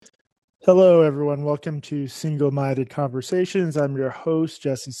Hello, everyone. Welcome to Single Minded Conversations. I'm your host,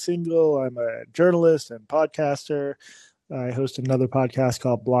 Jesse Single. I'm a journalist and podcaster. I host another podcast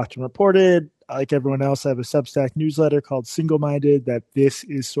called Blocked and Reported. Like everyone else, I have a Substack newsletter called Single Minded that this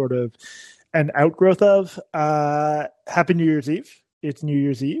is sort of an outgrowth of. Happy New Year's Eve. It's New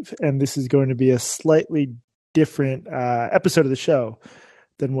Year's Eve, and this is going to be a slightly different episode of the show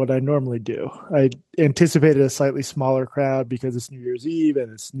than what I normally do. I anticipated a slightly smaller crowd because it's New Year's Eve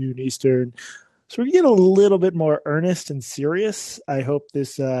and it's noon Eastern. So we get a little bit more earnest and serious. I hope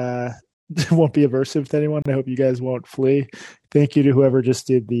this won't be aversive to anyone. I hope you guys won't flee. Thank you to whoever just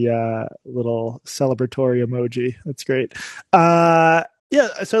did the little celebratory emoji. That's great. So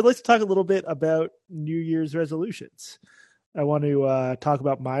I'd like to talk a little bit about New Year's resolutions. I want to talk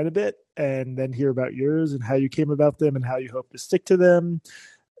about mine a bit and then hear about yours and how you came about them and how you hope to stick to them.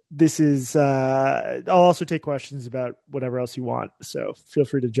 I'll also take questions about whatever else you want. So feel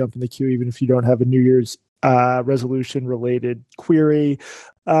free to jump in the queue, even if you don't have a New Year's resolution related query.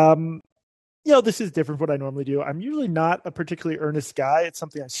 This is different from what I normally do. I'm usually not a particularly earnest guy. It's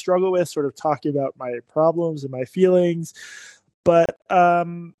something I struggle with, sort of talking about my problems and my feelings. But I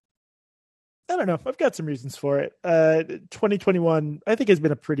don't know. I've got some reasons for it. 2021, I think, has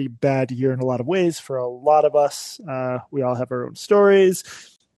been a pretty bad year in a lot of ways for a lot of us. We all have our own stories.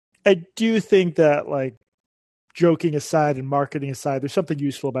 I do think that, like, joking aside and marketing aside, there's something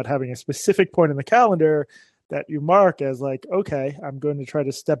useful about having a specific point in the calendar that you mark as like, okay, I'm going to try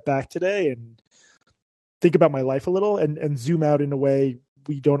to step back today and think about my life a little and zoom out in a way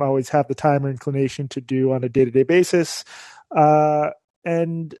we don't always have the time or inclination to do on a day-to-day basis.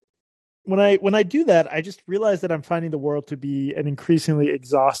 And when I do that, I just realize that I'm finding the world to be an increasingly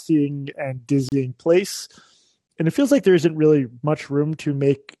exhausting and dizzying place. And it feels like there isn't really much room to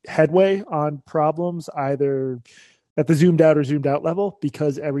make headway on problems, either at the zoomed out or zoomed out level,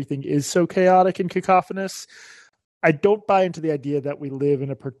 because everything is so chaotic and cacophonous. I don't buy into the idea that we live in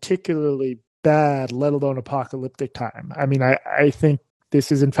a particularly bad, let alone apocalyptic time. I mean, I think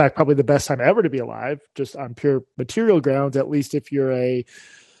this is, in fact, probably the best time ever to be alive, just on pure material grounds, at least if you're a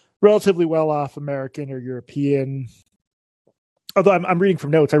relatively well-off American or European. Although I'm reading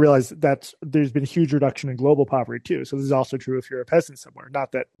from notes, I realize that there's been a huge reduction in global poverty too. So this is also true if you're a peasant somewhere.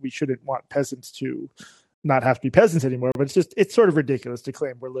 Not that we shouldn't want peasants to not have to be peasants anymore, but it's sort of ridiculous to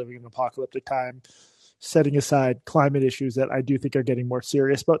claim we're living in an apocalyptic time, setting aside climate issues that I do think are getting more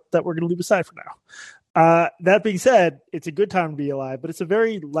serious, but that we're going to leave aside for now. That being said, it's a good time to be alive, but it's a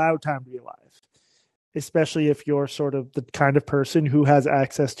very loud time to be alive, especially if you're sort of the kind of person who has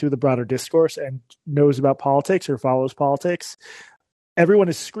access to the broader discourse and knows about politics or follows politics. Everyone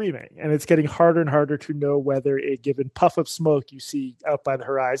is screaming, and it's getting harder and harder to know whether a given puff of smoke you see out by the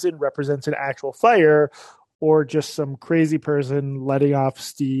horizon represents an actual fire or just some crazy person letting off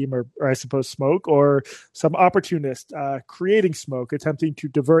steam or I suppose smoke, or some opportunist creating smoke, attempting to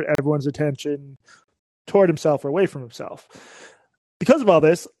divert everyone's attention toward himself or away from himself. Because of all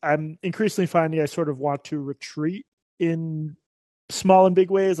this, I'm increasingly finding I sort of want to retreat in small and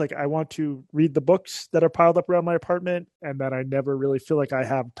big ways. Like, I want to read the books that are piled up around my apartment and that I never really feel like I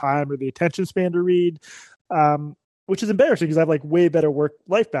have time or the attention span to read, which is embarrassing because I have like way better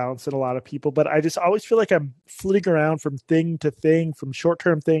work-life balance than a lot of people. But I just always feel like I'm flitting around from thing to thing, from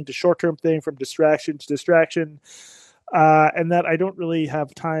short-term thing to short-term thing, from distraction to distraction. And that I don't really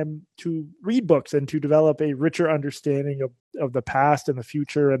have time to read books and to develop a richer understanding of the past and the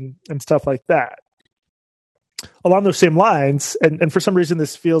future and stuff like that. Along those same lines, and for some reason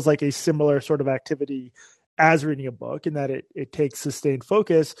this feels like a similar sort of activity as reading a book in that it takes sustained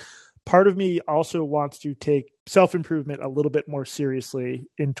focus, part of me also wants to take self-improvement a little bit more seriously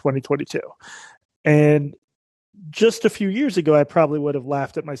in 2022. And just a few years ago, I probably would have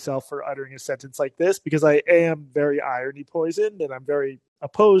laughed at myself for uttering a sentence like this because I am very irony poisoned and I'm very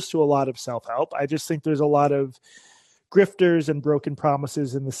opposed to a lot of self-help. I just think there's a lot of grifters and broken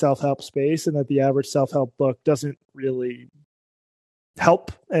promises in the self-help space, and that the average self-help book doesn't really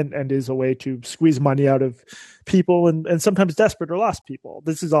help and is a way to squeeze money out of people and sometimes desperate or lost people.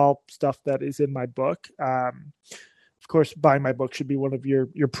 This is all stuff that is in my book. Of course, buying my book should be one of your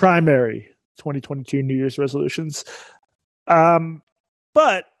primary 2022 New Year's resolutions.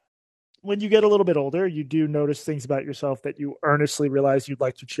 But when you get a little bit older, you do notice things about yourself that you earnestly realize you'd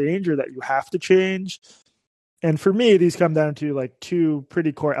like to change or that you have to change. And for me, these come down to like two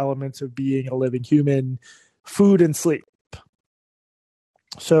pretty core elements of being a living human: food and sleep.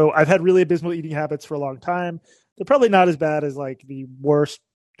 So I've had really abysmal eating habits for a long time. They're probably not as bad as like the worst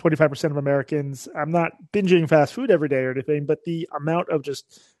 25% of Americans. I'm not binging fast food every day or anything, but the amount of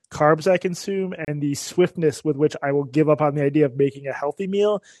just carbs I consume and the swiftness with which I will give up on the idea of making a healthy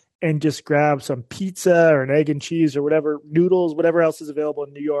meal and just grab some pizza or an egg and cheese or whatever, noodles, whatever else is available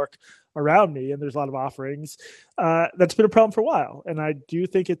in New York around me, and there's a lot of offerings. That's been a problem for a while, and I do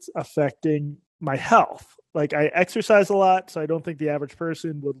think it's affecting my health. Like, I exercise a lot, so I don't think the average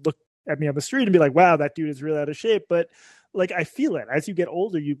person would look at me on the street and be like, wow, that dude is really out of shape. But like, I feel it as you get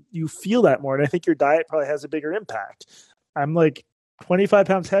older, you feel that more. And I think your diet probably has a bigger impact. I'm like 25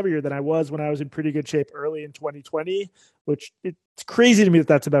 pounds heavier than I was when I was in pretty good shape early in 2020, which it's crazy to me that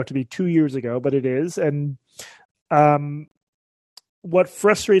that's about to be 2 years ago, but it is. And what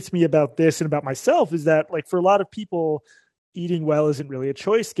frustrates me about this and about myself is that, like, for a lot of people, eating well isn't really a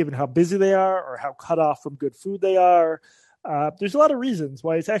choice given how busy they are or how cut off from good food they are. There's a lot of reasons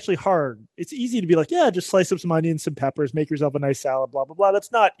why it's actually hard. It's easy to be like, yeah, just slice up some onions, some peppers, make yourself a nice salad, blah, blah, blah.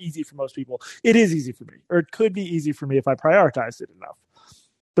 That's not easy for most people. It is easy for me, or it could be easy for me if I prioritized it enough.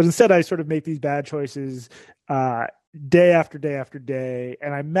 But instead, I sort of make these bad choices day after day after day,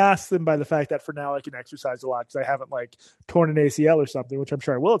 and I mask them by the fact that for now I can exercise a lot because I haven't like torn an ACL or something, which I'm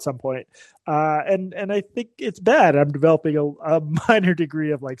sure I will at some point. And I think it's bad. I'm developing a minor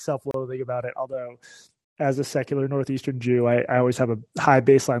degree of like self-loathing about it, although as a secular Northeastern Jew, I always have a high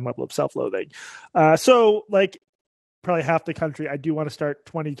baseline level of self-loathing. So like probably half the country, I do want to start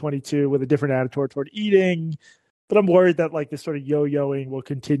 2022 with a different attitude toward eating, but I'm worried that like this sort of yo-yoing will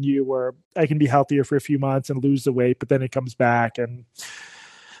continue where I can be healthier for a few months and lose the weight, but then it comes back and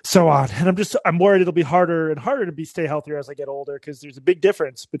so on. And I'm worried it'll be harder and harder to stay healthier as I get older, because there's a big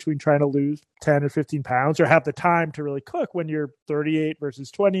difference between trying to lose 10 or 15 pounds or have the time to really cook when you're 38 versus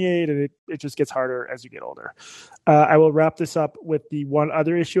 28. And it just gets harder as you get older. I will wrap this up with the one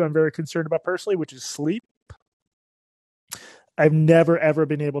other issue I'm very concerned about personally, which is sleep. I've never, ever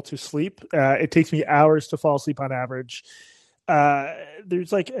been able to sleep. It takes me hours to fall asleep on average.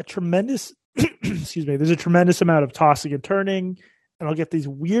 There's like a tremendous, there's a tremendous amount of tossing and turning. And I'll get these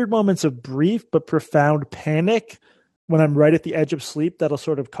weird moments of brief but profound panic when I'm right at the edge of sleep that'll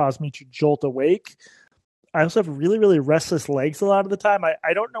sort of cause me to jolt awake. I also have really, really restless legs a lot of the time.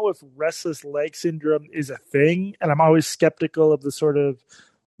 I don't know if restless leg syndrome is a thing, and I'm always skeptical of the sort of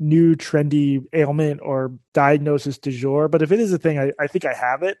new trendy ailment or diagnosis du jour. But if it is a thing, I think I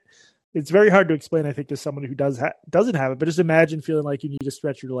have it. It's very hard to explain, I think, to someone who doesn't have it. But just imagine feeling like you need to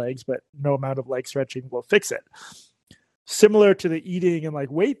stretch your legs, but no amount of leg stretching will fix it. Similar to the eating and like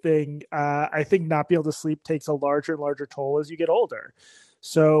weight thing, I think not being able to sleep takes a larger and larger toll as you get older.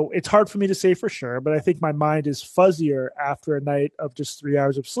 So it's hard for me to say for sure, but I think my mind is fuzzier after a night of just 3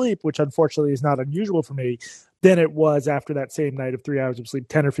 hours of sleep, which unfortunately is not unusual for me, than it was after that same night of 3 hours of sleep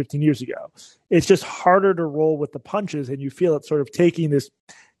 10 or 15 years ago. It's just harder to roll with the punches, and you feel it sort of taking this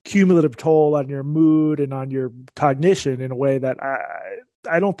cumulative toll on your mood and on your cognition in a way that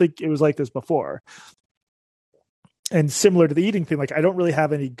I don't think it was like this before. And similar to the eating thing, like I don't really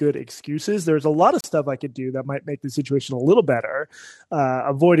have any good excuses. There's a lot of stuff I could do that might make the situation a little better.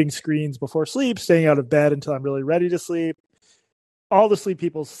 Avoiding screens before sleep, staying out of bed until I'm really ready to sleep. All the sleep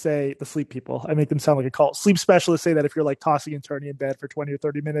people say, the sleep people, I make them sound like a cult. Sleep specialists say that if you're like tossing and turning in bed for 20 or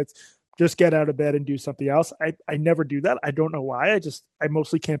 30 minutes, just get out of bed and do something else. I never do that. I don't know why. I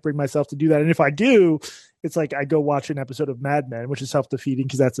mostly can't bring myself to do that. And if I do, it's like I go watch an episode of Mad Men, which is self-defeating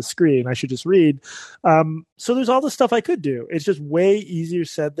because that's a screen. I should just read. So there's all this stuff I could do. It's just way easier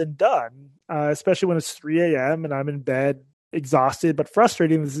said than done, especially when it's 3 a.m. and I'm in bed exhausted, but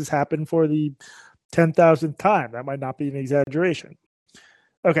frustrating. This has happened for the 10,000th time. That might not be an exaggeration.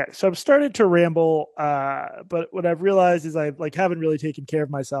 Okay, so I've started to ramble, but what I've realized is I haven't really taken care of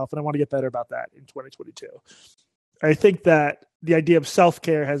myself, and I want to get better about that in 2022. I think that the idea of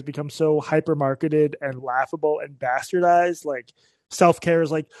self-care has become so hyper-marketed and laughable and bastardized. Like, self-care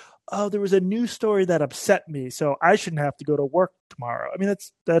is like, oh, there was a news story that upset me, so I shouldn't have to go to work tomorrow. I mean,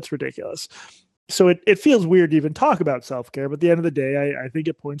 that's ridiculous. So it feels weird to even talk about self-care, but at the end of the day, I think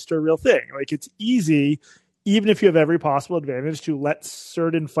it points to a real thing. Like, it's easy, even if you have every possible advantage, to let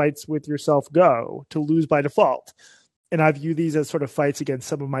certain fights with yourself go, to lose by default. And I view these as sort of fights against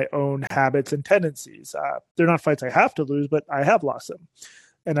some of my own habits and tendencies. They're not fights I have to lose, but I have lost them.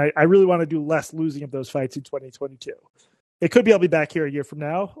 And I really want to do less losing of those fights in 2022. It could be I'll be back here a year from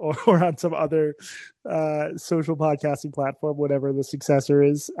now or on some other social podcasting platform, whatever the successor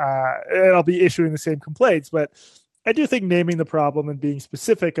is. And I'll be issuing the same complaints. But I do think naming the problem and being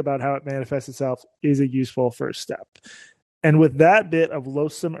specific about how it manifests itself is a useful first step. And with that bit of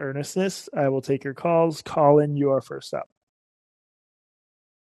loathsome earnestness, I will take your calls. Colin, you are first up.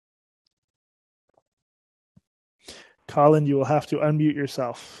 Colin, you will have to unmute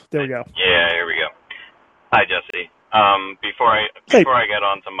yourself. There we go. Yeah, here we go. Hi, Jesse. Before I get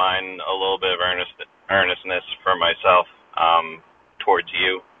on to mine, a little bit of earnestness for myself towards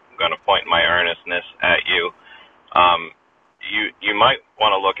you going to point my earnestness at you. You might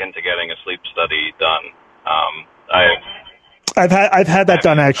want to look into getting a sleep study done. I've had that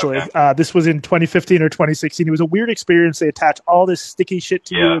done actually. Okay. This was in 2015 or 2016. It was a weird experience. They attach all this sticky shit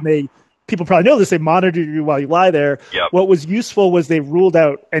to you, and people probably know this. They monitor you while you lie there. Yep. What was useful was they ruled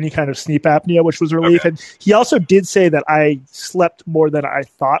out any kind of sleep apnea, which was a relief. Okay. And he also did say that I slept more than I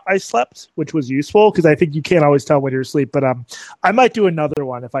thought I slept, which was useful because I think you can't always tell when you're asleep. But I might do another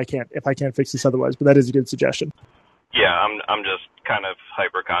one if I can't fix this otherwise. But that is a good suggestion. Yeah, I'm just kind of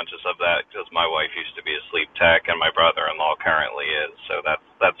hyper conscious of that because my wife used to be a sleep tech and my brother-in-law currently is. So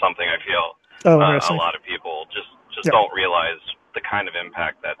that's something I feel a lot of people just don't realize the kind of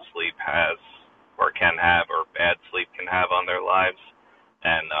impact that sleep has or can have or bad sleep can have on their lives.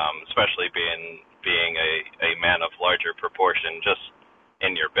 And especially being a man of larger proportion, just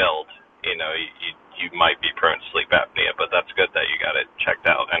in your build, you might be prone to sleep apnea, but that's good that you got it checked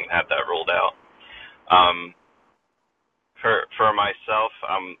out and had that ruled out. For myself,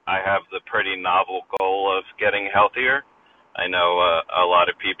 I have the pretty novel goal of getting healthier. I know a lot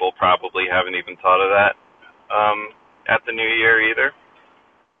of people probably haven't even thought of that at the new year either.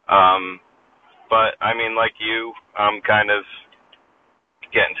 But I mean, like you, I'm kind of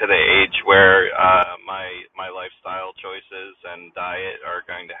getting to the age where my lifestyle choices and diet are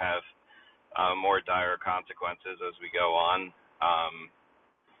going to have more dire consequences as we go on.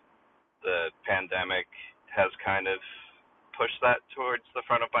 The pandemic has kind of push that towards the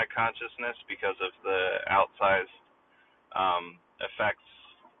front of my consciousness because of the outsized effects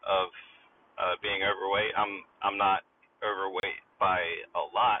of being overweight. I'm not overweight by a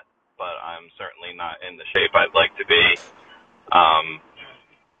lot, but I'm certainly not in the shape I'd like to be.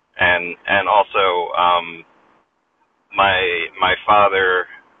 And also my father,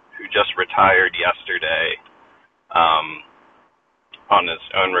 who just retired yesterday, on his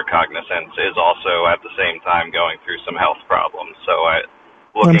own recognizance, is also at the same time going through some health problems. So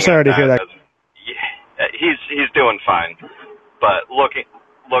I'm sorry to hear that. He's doing fine, but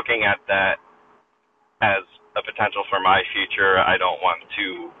looking at that as a potential for my future, I don't want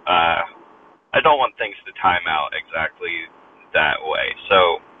things to time out exactly that way.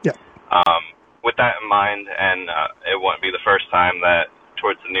 So with that in mind, and it wouldn't be the first time that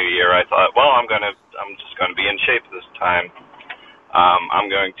towards the new year I thought, well, I'm just gonna be in shape this time. I'm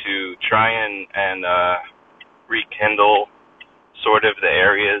going to try and rekindle sort of the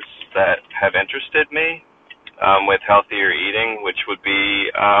areas that have interested me with healthier eating, which would be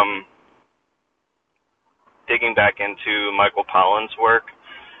digging back into Michael Pollan's work.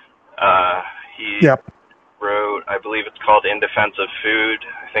 He wrote, I believe it's called In Defense of Food.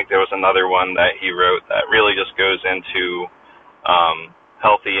 I think there was another one that he wrote that really just goes into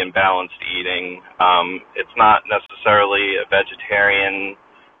healthy and balanced eating. It's not necessarily a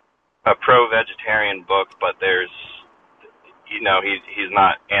pro-vegetarian book, but there's, he's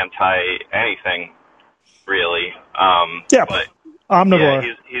not anti anything really. But omnivore.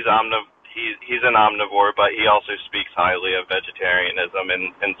 Yeah, he's an omnivore, but he also speaks highly of vegetarianism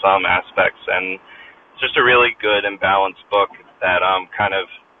in some aspects, and it's just a really good and balanced book that kind of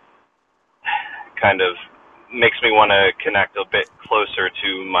makes me want to connect a bit closer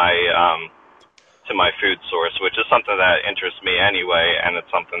to my food source, which is something that interests me anyway, and it's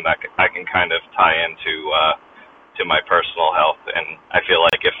something that I can kind of tie into to my personal health. And I feel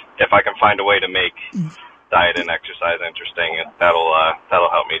like if I can find a way to make diet and exercise interesting, that'll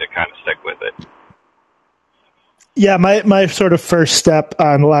help me to kind of stick with it. Yeah, my sort of first step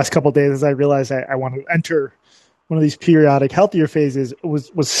in the last couple of days, as I realized I want to enter one of these periodic healthier phases, was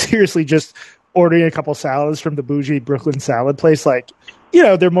seriously just ordering a couple salads from the bougie Brooklyn salad place. Like,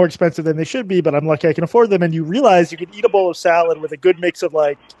 they're more expensive than they should be, but I'm lucky I can afford them. And you realize you can eat a bowl of salad with a good mix of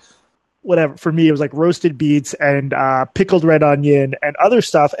like whatever. For me, it was like roasted beets and pickled red onion and other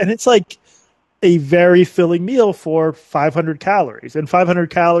stuff. And it's like a very filling meal for 500 calories. And 500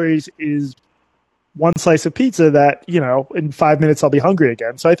 calories is one slice of pizza that, in 5 minutes I'll be hungry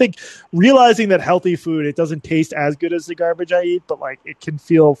again. So I think realizing that healthy food, it doesn't taste as good as the garbage I eat, but like it can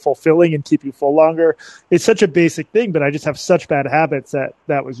feel fulfilling and keep you full longer. It's such a basic thing, but I just have such bad habits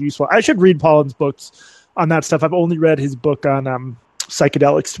that was useful. I should read Pollan's books on that stuff. I've only read his book on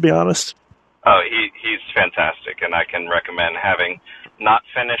psychedelics, to be honest. Oh, he's fantastic, and I can recommend, having not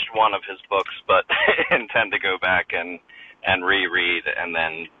finished one of his books, but intend to go back and reread and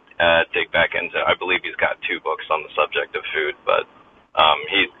then dig back into. I believe he's got 2 books on the subject of food, but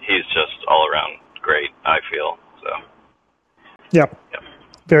he's just all around great, I feel. So. Yep.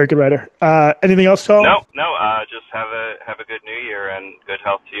 Very good writer. Anything else, Tom? No. Just have a good New Year and good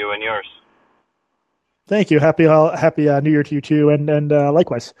health to you and yours. Thank you. Happy New Year to you too, and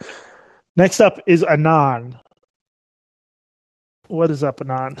likewise. Next up is Anon. What is up,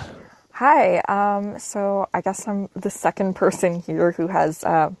 Anon? Hi. So I guess I'm the second person here who has,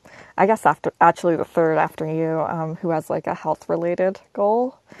 I guess after actually the third after you, who has like a health related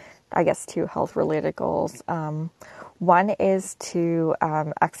goal. I guess two health related goals. One is to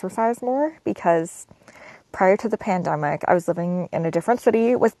exercise more because prior to the pandemic, I was living in a different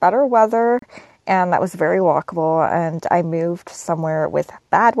city with better weather, and that was very walkable. And I moved somewhere with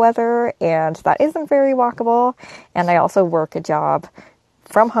bad weather, and that isn't very walkable. And I also work a job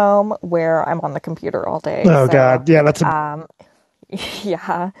from home where I'm on the computer all day. Oh, so, God. Yeah, that's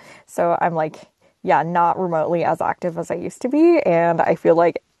yeah. So I'm like, yeah, not remotely as active as I used to be. And I feel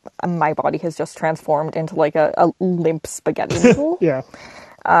like my body has just transformed into like a limp spaghetti noodle. Yeah.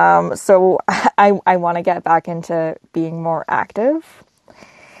 So I want to get back into being more active.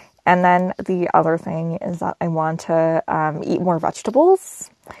 And then the other thing is that I want to eat more vegetables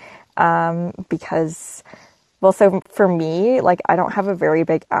because, well, so for me, like I don't have a very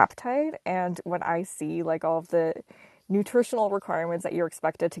big appetite. And when I see like all of the nutritional requirements that you're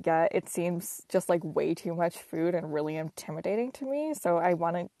expected to get, it seems just like way too much food and really intimidating to me. So I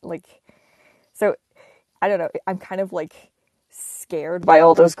want to so I don't know, I'm kind of like scared by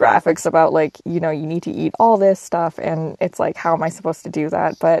all those graphics about like, you need to eat all this stuff, and it's like, how am I supposed to do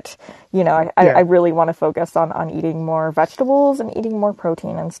that? But I really want to focus on eating more vegetables and eating more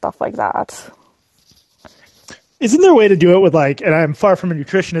protein and stuff like that. Isn't there a way to do it with like, and I'm far from a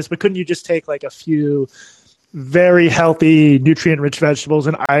nutritionist, but couldn't you just take like a few very healthy nutrient rich vegetables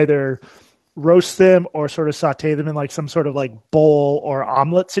and either roast them or sort of saute them in like some sort of like bowl or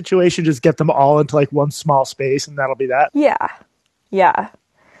omelet situation, just get them all into like one small space, and that'll be that? Yeah.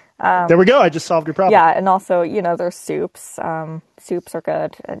 There we go. I just solved your problem. Yeah. And also, there's soups. Soups are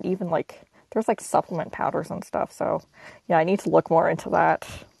good. And even like, there's like supplement powders and stuff. So yeah, I need to look more into that.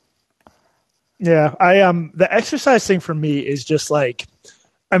 Yeah. The exercise thing for me is just like,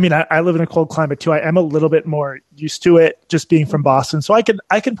 I mean, I live in a cold climate too. I am a little bit more used to it just being from Boston. So I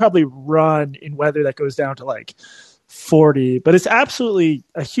can probably run in weather that goes down to like 40, but it's absolutely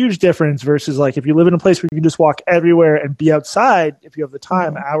a huge difference versus like if you live in a place where you can just walk everywhere and be outside if you have the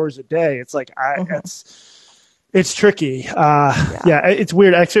time, hours a day. It's like it's tricky. Yeah, it's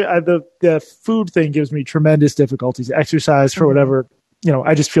weird. Actually, the food thing gives me tremendous difficulties. Exercise for whatever,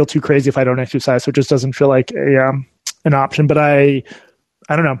 I just feel too crazy if I don't exercise, so it just doesn't feel like an option. But I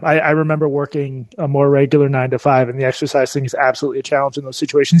don't know. I remember working a more regular 9 to 5, and the exercise thing is absolutely a challenge in those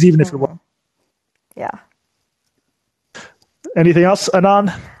situations, even if you're. Yeah. Anything else, Anon?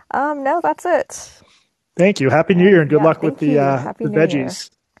 No, that's it. Thank you. Happy New Year, and good luck with the veggies. Year.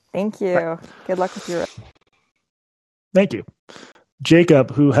 Thank you. Right. Good luck with your. Thank you.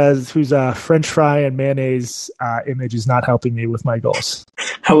 Jacob, whose French fry and mayonnaise image is not helping me with my goals.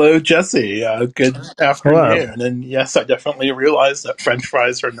 Hello, Jesse. Good afternoon. Hello. And yes, I definitely realize that French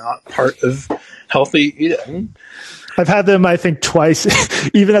fries are not part of healthy eating. I've had them, I think, twice.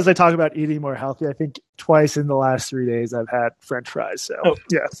 Even as I talk about eating more healthy, I think twice in the last 3 days I've had French fries. So,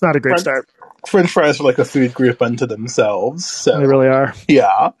 yeah, it's not a great start. French fries are like a food group unto themselves. So. They really are.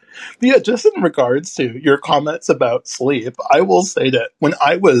 Yeah. But yeah, just in regards to your comments about sleep, I will say that when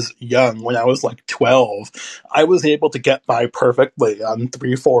I was young, when I was like 12, I was able to get by perfectly on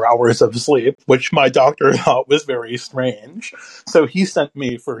 3-4 hours of sleep, which my doctor thought was very strange. So he sent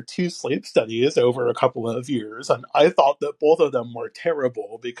me for 2 sleep studies over a couple of years, and I thought that both of them were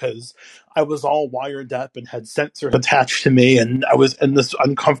terrible because I was all wired up and had sensors attached to me, and I was in this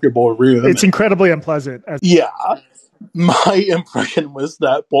uncomfortable room. It's incredibly unpleasant. Yeah. My impression was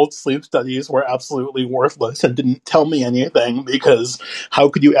that both sleep studies were absolutely worthless and didn't tell me anything, because how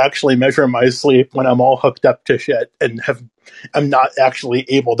could you actually measure my sleep when I'm all hooked up to shit and I'm not actually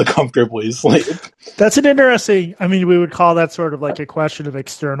able to comfortably sleep? That's an interesting, we would call that sort of like a question of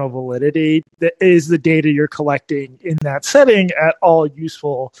external validity. Is the data you're collecting in that setting at all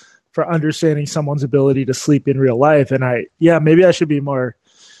useful for understanding someone's ability to sleep in real life? And maybe I should be more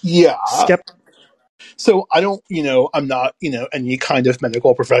skeptical. So I don't, I'm not, any kind of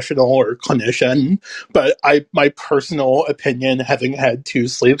medical professional or clinician, but my personal opinion, having had 2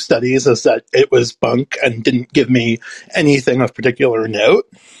 sleep studies, is that it was bunk and didn't give me anything of particular note.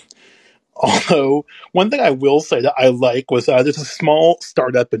 Although, one thing I will say that I like was there's a small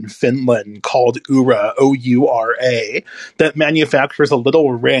startup in Finland called Oura, O-U-R-A, that manufactures a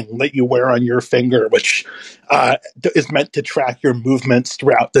little ring that you wear on your finger, which is meant to track your movements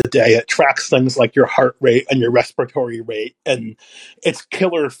throughout the day. It tracks things like your heart rate and your respiratory rate, and its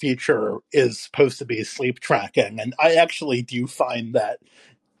killer feature is supposed to be sleep tracking. And I actually do find that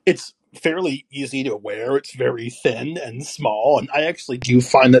it's fairly easy to wear. It's very thin and small, and I actually do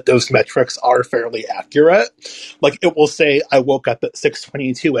find that those metrics are fairly accurate. Like, it will say I woke up at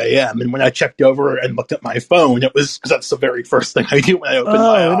 6:22 a.m., and when I checked over and looked at my phone, it was, because that's the very first thing I do when I open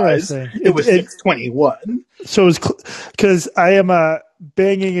my eyes, it was 6:21. So it was because I am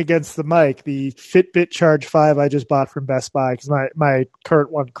banging against the mic, the Fitbit Charge 5 I just bought from Best Buy because my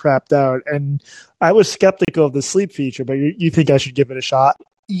current one crapped out, and I was skeptical of the sleep feature, but you think I should give it a shot?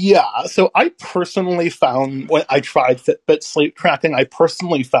 Yeah, so I personally found, when I tried Fitbit sleep tracking, I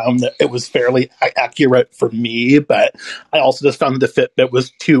personally found that it was fairly accurate for me, but I also just found that the Fitbit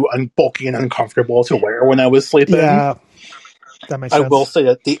was too bulky and uncomfortable to wear when I was sleeping. Yeah, that makes sense. I will say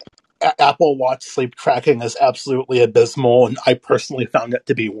that the Apple Watch sleep tracking is absolutely abysmal, and I personally found it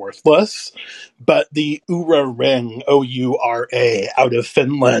to be worthless. But the Oura Ring, Oura, out of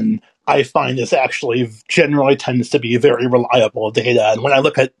Finland, I find is actually generally tends to be very reliable data. And when I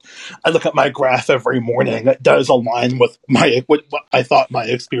look at my graph every morning, it does align with what I thought my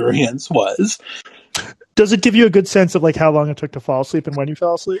experience was. Does it give you a good sense of like how long it took to fall asleep and when you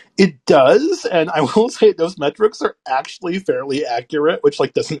fell asleep? It does, and I will say those metrics are actually fairly accurate, which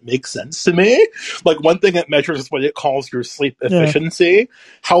like doesn't make sense to me. Like, one thing it measures is what it calls your sleep efficiency,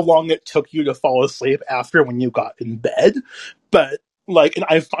 how long it took you to fall asleep after when you got in bed. But like, and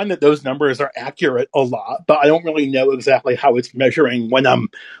I find that those numbers are accurate a lot, but I don't really know exactly how it's measuring when I'm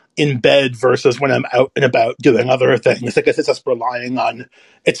in bed versus when I'm out and about doing other things. I guess it's just relying on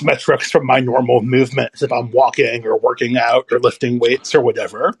its metrics from my normal movements if I'm walking or working out or lifting weights or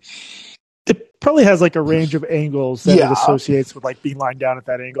whatever. It probably has like a range of angles that it associates with like being lying down at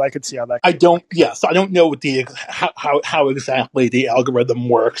that angle. I could see how that. I don't know what how exactly the algorithm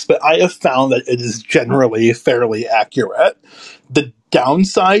works, but I have found that it is generally fairly accurate. The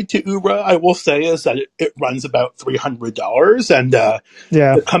downside to Oura, I will say, is that it runs about $300, and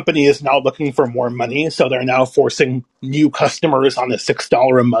the company is now looking for more money, so they're now forcing new customers on a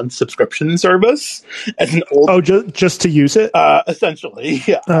 $6 a month subscription service. As an old, just to use it, essentially,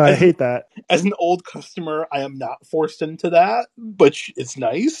 yeah. I hate that. As an old customer, I am not forced into that, which is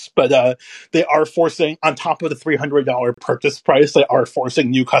nice. But they are forcing, on top of the $300 purchase price, they are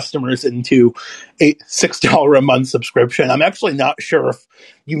forcing new customers into a $6 a month subscription. I'm actually not sure if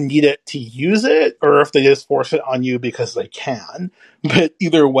you need it to use it or if they just force it on you because they can. But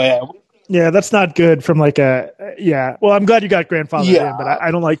either way, yeah, that's not good from like well, I'm glad you got grandfathered in, but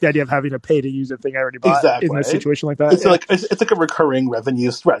I don't like the idea of having to pay to use a thing I already bought in a situation like that. It's like a recurring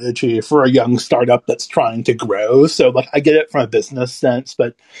revenue strategy for a young startup that's trying to grow. So like, I get it from a business sense,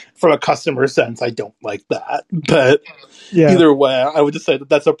 but from a customer sense, I don't like that. But either way, I would just say that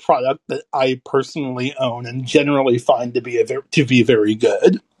that's a product that I personally own and generally find to be very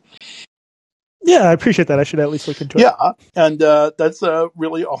good. Yeah, I appreciate that. I should at least look into it. Yeah, and that's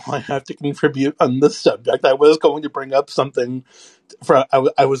really all I have to contribute on this subject. I was going to bring up something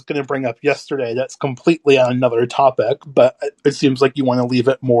I was going to bring up yesterday that's completely on another topic, but it seems like you want to leave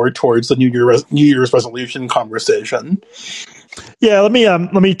it more towards the New Year's resolution conversation. Yeah, let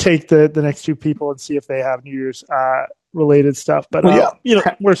me take the next two people and see if they have New Year's related stuff. But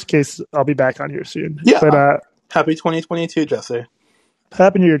worst case, I'll be back on here soon. Yeah, but happy 2022, Jesse.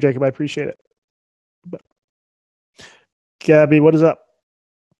 Happy New Year, Jacob. I appreciate it. But Gabby, what is up?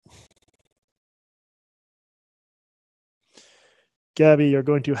 Gabby, you're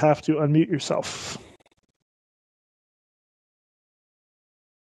going to have to unmute yourself.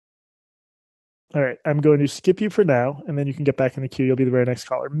 All right, I'm going to skip you for now, and then you can get back in the queue. You'll be the very next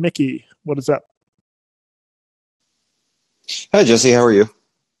caller. Mickey, what is up? Hi, Jesse. How are you?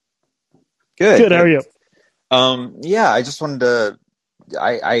 Good. How are you? I just wanted to.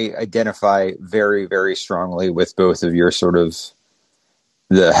 I identify very, very strongly with both of your sort of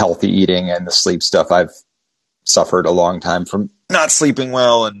the healthy eating and the sleep stuff. I've suffered a long time from not sleeping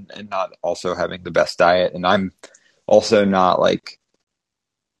well and not also having the best diet. And I'm also not like,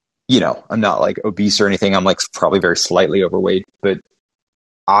 I'm not like obese or anything. I'm like probably very slightly overweight, but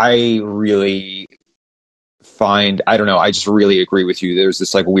I really I just really agree with you. There's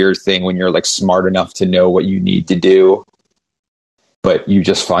this like weird thing when you're like smart enough to know what you need to do, but you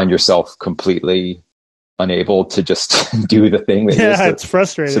just find yourself completely unable to just do the thing. It's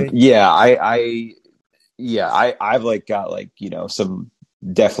frustrating. I've like got like, some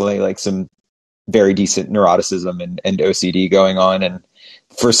definitely like some very decent neuroticism and OCD going on. And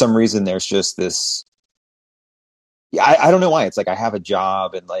for some reason, there's just this, I don't know why. It's like I have a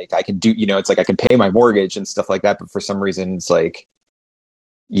job and like I can do, it's like I can pay my mortgage and stuff like that. But for some reason, it's like,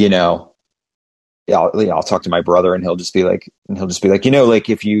 I'll talk to my brother and he'll just be like, like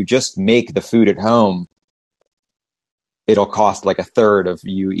if you just make the food at home, it'll cost like a third of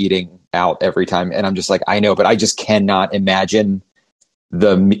you eating out every time. And I'm just like, I know, but I just cannot imagine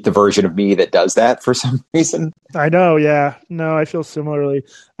the version of me that does that for some reason. I know. Yeah. No, I feel similarly.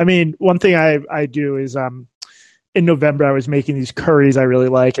 I mean, one thing I do is, in November, I was making these curries I really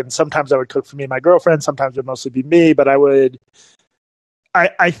like. And sometimes I would cook for me and my girlfriend. Sometimes it would mostly be me, but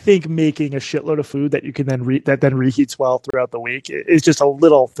I think making a shitload of food that you can then that then reheats well throughout the week is just a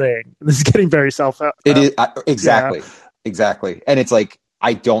little thing. This is getting very it is exactly. And it's like,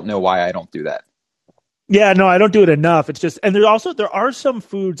 I don't know why I don't do that. Yeah, no, I don't do it enough. It's just, and there are some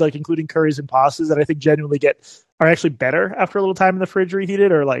foods, like including curries and pastas, that I think genuinely are actually better after a little time in the fridge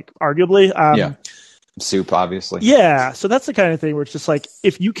reheated, or like arguably. Yeah. Soup, obviously. Yeah. So that's the kind of thing where it's just like,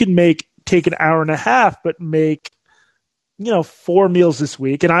 if you can take an hour and a half, but make, 4 meals this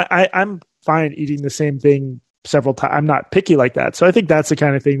week. And I'm fine eating the same thing several times. I'm not picky like that. So I think that's the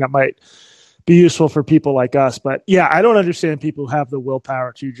kind of thing that might be useful for people like us. But yeah, I don't understand people who have the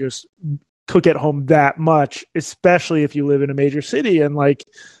willpower to just cook at home that much, especially if you live in a major city. And like,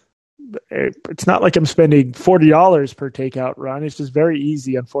 it's not like I'm spending $40 per takeout run. It's just very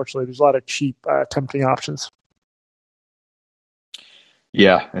easy. Unfortunately, there's a lot of cheap, tempting options.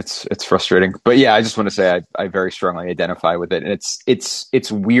 Yeah, it's frustrating, but yeah, I just want to say I very strongly identify with it, and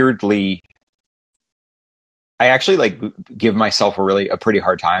it's weirdly. I actually like give myself a pretty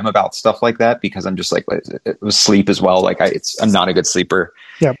hard time about stuff like that, because I'm just like, it was sleep as well. Like I'm not a good sleeper.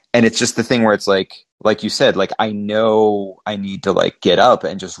 Yeah. And it's just the thing where it's like you said, like, I know I need to like get up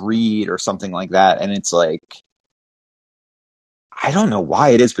and just read or something like that. And it's like, I don't know why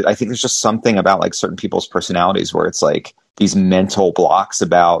it is, but I think there's just something about like certain people's personalities where it's like these mental blocks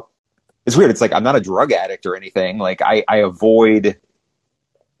about, it's weird. It's like, I'm not a drug addict or anything. Like I avoid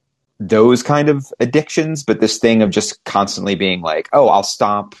those kind of addictions, but this thing of just constantly being like, oh, I'll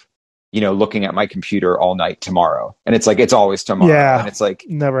stop, looking at my computer all night tomorrow. And it's like, it's always tomorrow. Yeah, and it's like,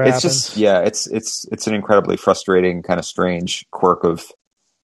 never it's happens. Just, yeah, it's an incredibly frustrating kind of strange quirk of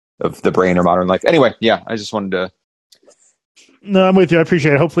the brain or modern life. Anyway. Yeah. I just wanted to. No, I'm with you. I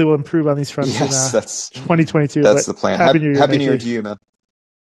appreciate it. Hopefully we'll improve on these fronts in that's 2022. That's the plan. Happy New Year to you, man.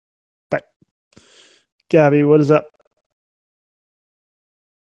 Bye. Gabby, what is up?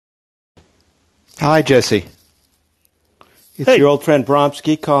 Hi, Jesse. It's your old friend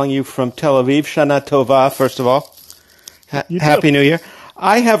Bromsky calling you from Tel Aviv. Shana Tova, first of all. Happy New Year.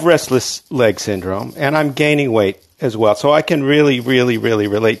 I have restless leg syndrome, and I'm gaining weight as well. So I can really, really, really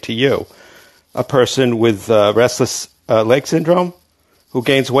relate to you, a person with restless leg syndrome who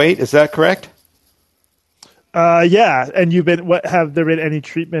gains weight. Is that correct? Yeah. And have there been any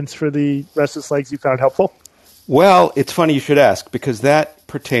treatments for the restless legs you found helpful? Well, it's funny you should ask, because that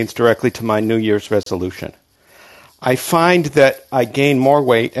pertains directly to my New Year's resolution. I find that I gain more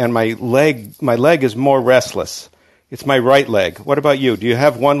weight and my leg is more restless. It's my right leg. What about you? Do you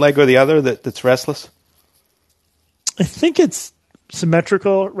have one leg or the other that's restless? I think it's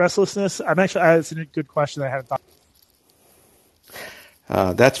symmetrical restlessness. That's a good question that I hadn't thought.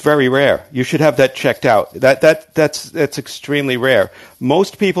 That's very rare. You should have that checked out. That's extremely rare.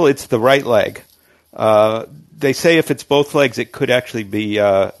 Most people, it's the right leg. They say if it's both legs, it could actually be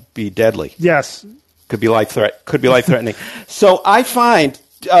deadly. Yes, could be life threatening. So I find,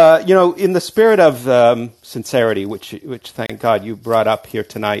 in the spirit of sincerity, which thank God you brought up here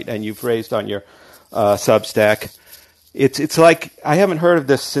tonight and you've raised on your Substack. It's like, I haven't heard of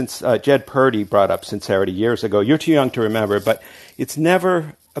this since Jed Purdy brought up sincerity years ago. You're too young to remember, but it's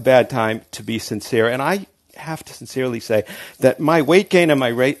never a bad time to be sincere. And I have to sincerely say that my weight gain and my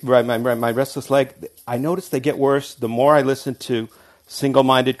restless leg, I notice they get worse the more I listen to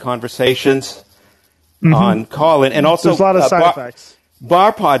single-minded conversations on Callin. And also, there's a lot of side effects.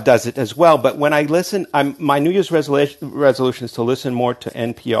 BarPod does it as well. But when I listen, my New Year's resolution is to listen more to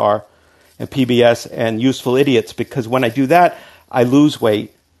NPR and PBS and Useful Idiots, because when I do that, I lose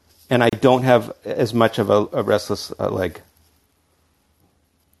weight and I don't have as much of a restless leg.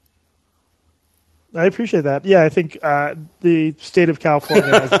 I appreciate that. Yeah, I think the state of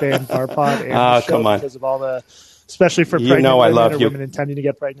California has banned BarPod and the show because of all the, especially for pregnant women, I love you. Women intending to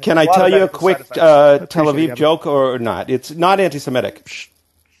get pregnant. Can I tell you a quick Tel Aviv joke or not? It's not anti-Semitic.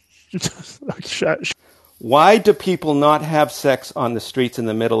 Why do people not have sex on the streets in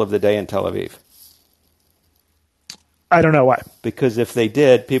the middle of the day in Tel Aviv? I don't know why. Because if they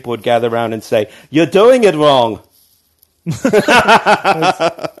did, people would gather around and say, "You're doing it wrong."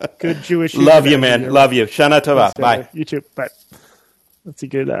 Good Jewish humor. Love you, man. Love you. Shana Tova. Bye. You too. Bye. That's a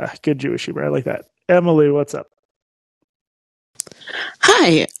good Jewish humor. I like that. Emily, what's up?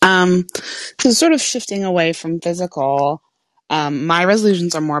 Hi. So sort of shifting away from physical, my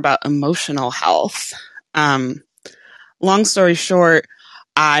resolutions are more about emotional health. long story short,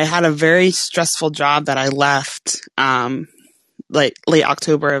 I had a very stressful job that I left, like late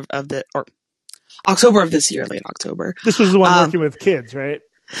October October of this year, late October. This was the one working with kids, right?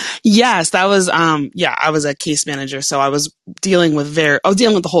 Yes, that was, I was a case manager. So I was dealing with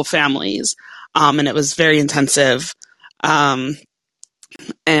the whole families. And it was very intensive. And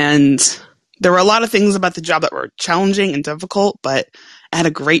there were a lot of things about the job that were challenging and difficult, but I had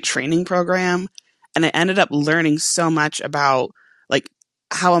a great training program, and I ended up learning so much about like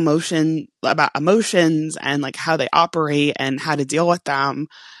about emotions and like how they operate and how to deal with them.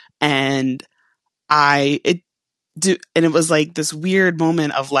 And it was like this weird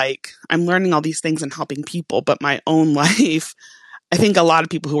moment of like, I'm learning all these things and helping people, but my own life, I think a lot of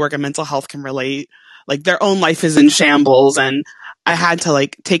people who work in mental health can relate, like their own life is in shambles. And I had to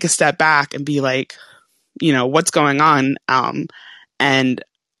like take a step back and be like, what's going on? And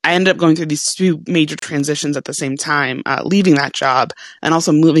I ended up going through these two major transitions at the same time, leaving that job and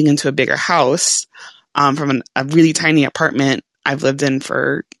also moving into a bigger house, from a really tiny apartment I've lived in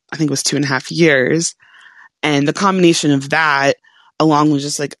for, I think it was 2.5 years. And the combination of that, along with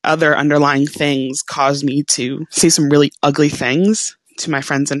just like other underlying things, caused me to say some really ugly things to my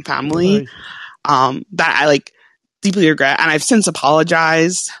friends and family, that I like deeply regret. And I've since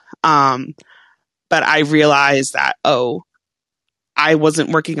apologized. But I realized that, I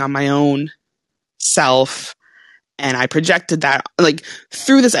wasn't working on my own self. And I projected that, like,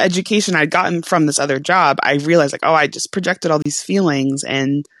 through this education I'd gotten from this other job, I realized like, I just projected all these feelings,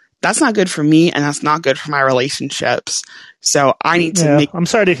 and that's not good for me, and that's not good for my relationships. So I need to I'm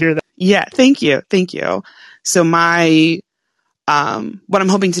sorry to hear that. Yeah, thank you. Thank you. So my, what I'm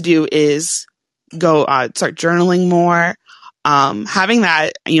hoping to do is go, start journaling more. Having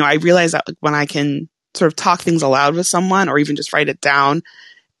that, I realize that when I can sort of talk things aloud with someone or even just write it down,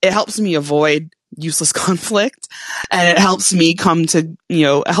 it helps me avoid useless conflict, and it helps me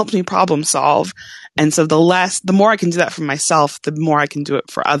it helps me problem solve. And so the more I can do that for myself, the more I can do it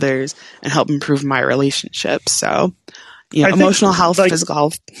for others and help improve my relationships. So, emotional health, physical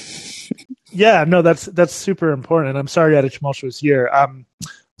health. Yeah, no, that's super important. And I'm sorry you had a tumultuous year.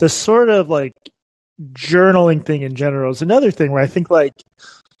 The sort of like journaling thing in general is another thing where I think like,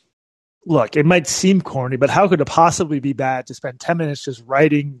 look, it might seem corny, but how could it possibly be bad to spend 10 minutes just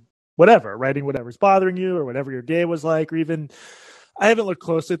writing whatever's bothering you or whatever your day was like, or even, I haven't looked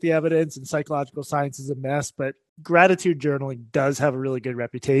closely at the evidence, and psychological science is a mess, but gratitude journaling does have a really good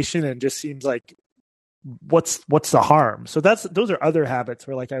reputation, and just seems like what's the harm? So those are other habits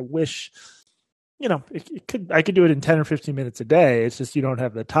where like I wish, I could do it in 10 or 15 minutes a day. It's just you don't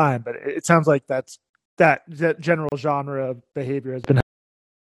have the time, but it sounds like that general genre of behavior has been.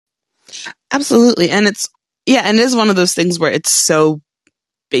 Absolutely. And it is one of those things where it's so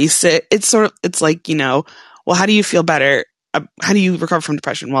basic. It's like, well, how do you feel better? How do you recover from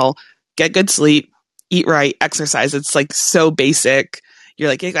depression? Well, get good sleep, eat right, exercise. It's like so basic. You're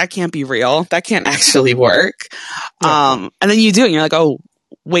like, that can't be real. That can't actually work. Yeah. And then you do it and you're like, oh,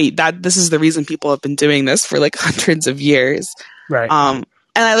 wait, this is the reason people have been doing this for like hundreds of years. Right. And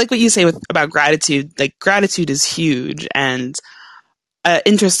I like what you say about gratitude. Like gratitude is huge. And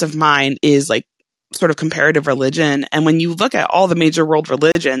interest of mine is like sort of comparative religion. And when you look at all the major world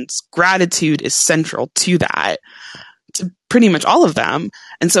religions, gratitude is central to that, to pretty much all of them.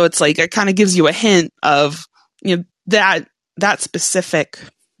 And so it's like, it kind of gives you a hint of, that specific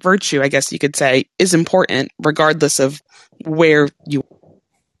virtue, I guess you could say, is important regardless of where you.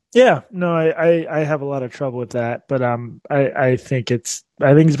 Yeah, no, I have a lot of trouble with that, but I think it's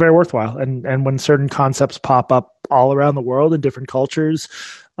very worthwhile. And when certain concepts pop up all around the world in different cultures,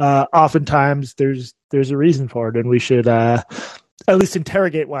 oftentimes there's a reason for it, and we should at least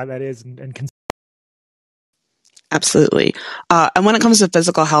interrogate why that is and consider. Absolutely. And when it comes to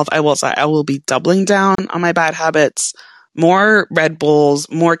physical health, I will say I will be doubling down on my bad habits. More Red Bulls,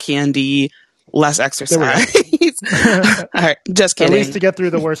 more candy, less exercise. All right, just kidding. At least to get through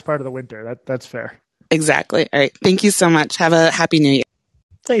the worst part of the winter. That's fair. Exactly. All right. Thank you so much. Have a happy New Year.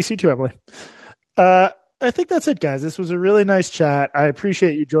 Thanks. You too, Emily. I think that's it, guys. This was a really nice chat. I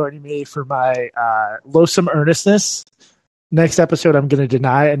appreciate you joining me for my loathsome earnestness. Next episode, I'm going to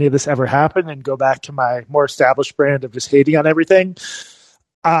deny any of this ever happened and go back to my more established brand of just hating on everything.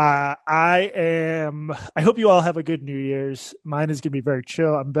 I hope you all have a good New Year's. Mine is going to be very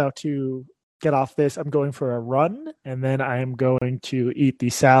chill. I'm about to get off this. I'm going for a run, and then I am going to eat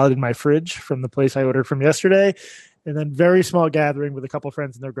the salad in my fridge from the place I ordered from yesterday. And then very small gathering with a couple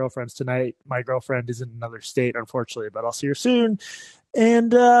friends and their girlfriends tonight. My girlfriend is in another state, unfortunately, but I'll see her soon.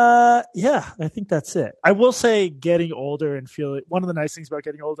 And I think that's it. I will say getting older and one of the nice things about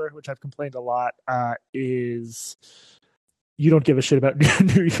getting older, which I've complained a lot, is you don't give a shit about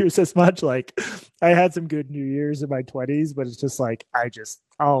New Year's as much. Like, I had some good New Year's in my 20s, but it's just like,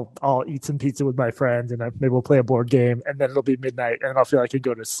 I'll eat some pizza with my friends, and maybe we'll play a board game, and then it'll be midnight and I'll feel like I can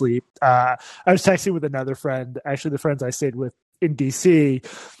go to sleep. I was texting with another friend, actually the friends I stayed with in DC,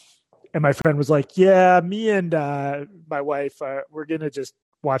 and my friend was like, yeah, me and my wife, we're going to just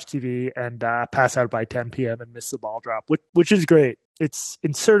watch TV and pass out by 10 p.m. and miss the ball drop, which is great. It's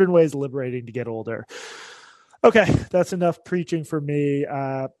in certain ways liberating to get older. Okay, that's enough preaching for me.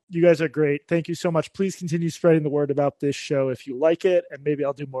 You guys are great. Thank you so much. Please continue spreading the word about this show if you like it, and maybe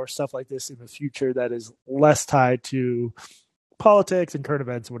I'll do more stuff like this in the future that is less tied to politics and current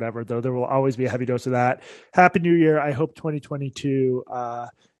events and whatever, though there will always be a heavy dose of that. Happy New Year. I hope 2022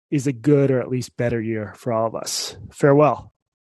 is a good or at least better year for all of us. Farewell.